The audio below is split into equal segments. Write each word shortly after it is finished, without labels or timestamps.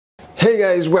Hey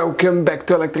guys, welcome back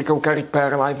to Electrical Car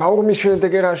Repair Live. Our mission at the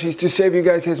garage is to save you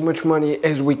guys as much money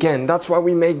as we can. That's why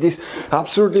we make these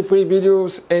absolutely free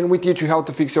videos and we teach you how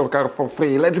to fix your car for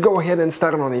free. Let's go ahead and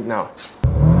start on it now.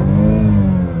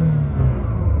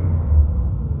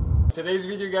 Today's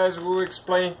video, guys, will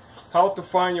explain how to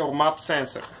find your map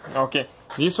sensor. Okay,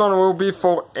 this one will be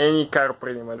for any car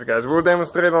pretty much, guys. We'll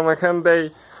demonstrate on a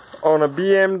Hyundai, on a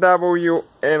BMW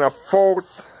and a Ford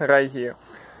right here.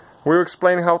 We'll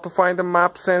explain how to find the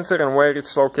map sensor and where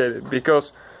it's located,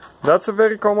 because that's a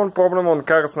very common problem on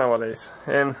cars nowadays.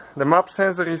 And the map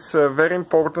sensor is a very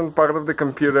important part of the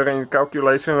computer in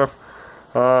calculation of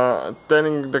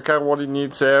telling the car what it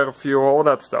needs, air, fuel, all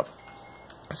that stuff.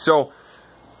 So,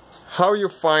 how you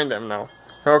find them now?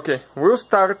 Okay, we'll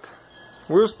start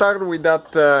with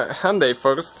that Hyundai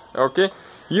first. Okay,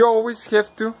 you always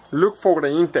have to look for the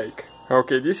intake.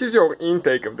 Okay, this is your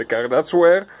intake of the car. That's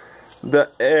where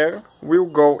the air will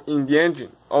go in the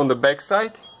engine. On the back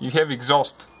side you have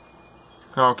exhaust.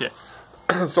 Okay,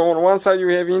 so on one side you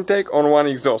have intake, on one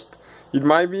exhaust. It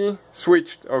might be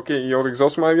switched. Okay, your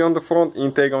exhaust might be on the front,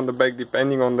 intake on the back,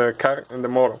 depending on the car and the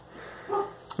model.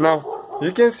 Now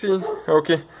you can see,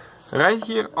 okay, right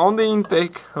here on the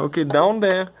intake, okay, down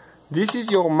there, this is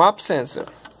your map sensor.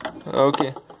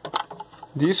 Okay,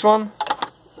 this one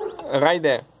right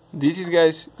there, this is,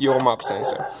 guys, your map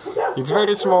sensor. It's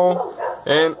very small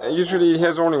and usually it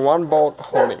has only one bolt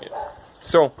holding it.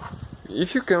 So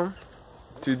if you come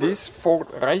to this Ford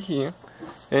right here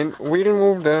and we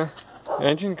remove the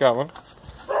engine cover,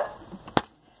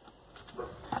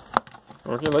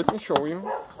 okay, let me show you.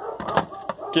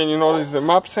 Can you notice the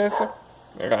map sensor?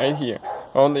 Right here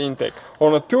on the intake.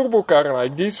 On a turbo car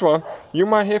like this one, you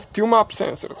might have two map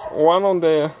sensors, one on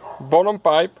the bottom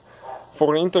pipe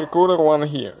for intercooler, one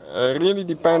here. Really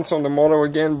depends on the model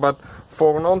again, but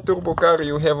for a non-turbo car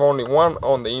you have only one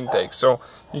on the intake. So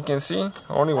you can see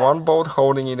only one bolt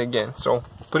holding it again. So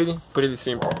pretty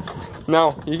simple.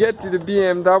 Now you get to the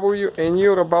BMW and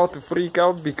you're about to freak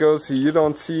out because you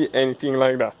don't see anything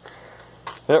like that.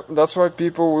 Yep, that's why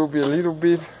people will be a little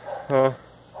bit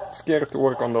scared to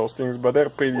work on those things, but they're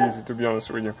pretty easy, to be honest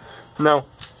with you. Now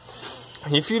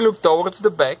if you look towards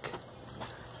the back,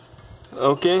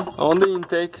 okay, on the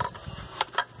intake,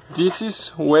 this is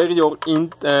where your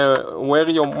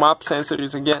map sensor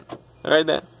is again, right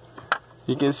there.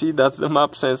 You can see that's the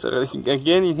map sensor.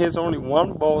 Again, it has only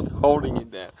one bolt holding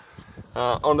it there.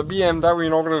 On the BMW,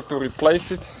 in order to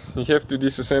replace it, you have to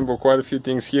disassemble quite a few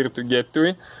things here to get to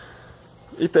it.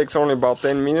 It takes only about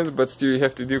 10 minutes, but still you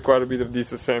have to do quite a bit of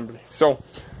disassembly. So,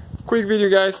 quick video,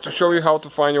 guys, to show you how to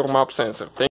find your map sensor.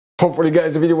 Hopefully,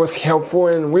 guys, the video was helpful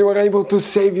and we were able to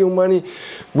save you money.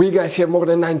 We guys have more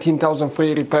than 19,000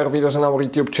 free repair videos on our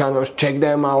YouTube channels. Check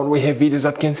them out. We have videos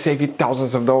that can save you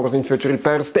thousands of dollars in future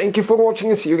repairs. Thank you for watching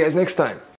and see you guys next time.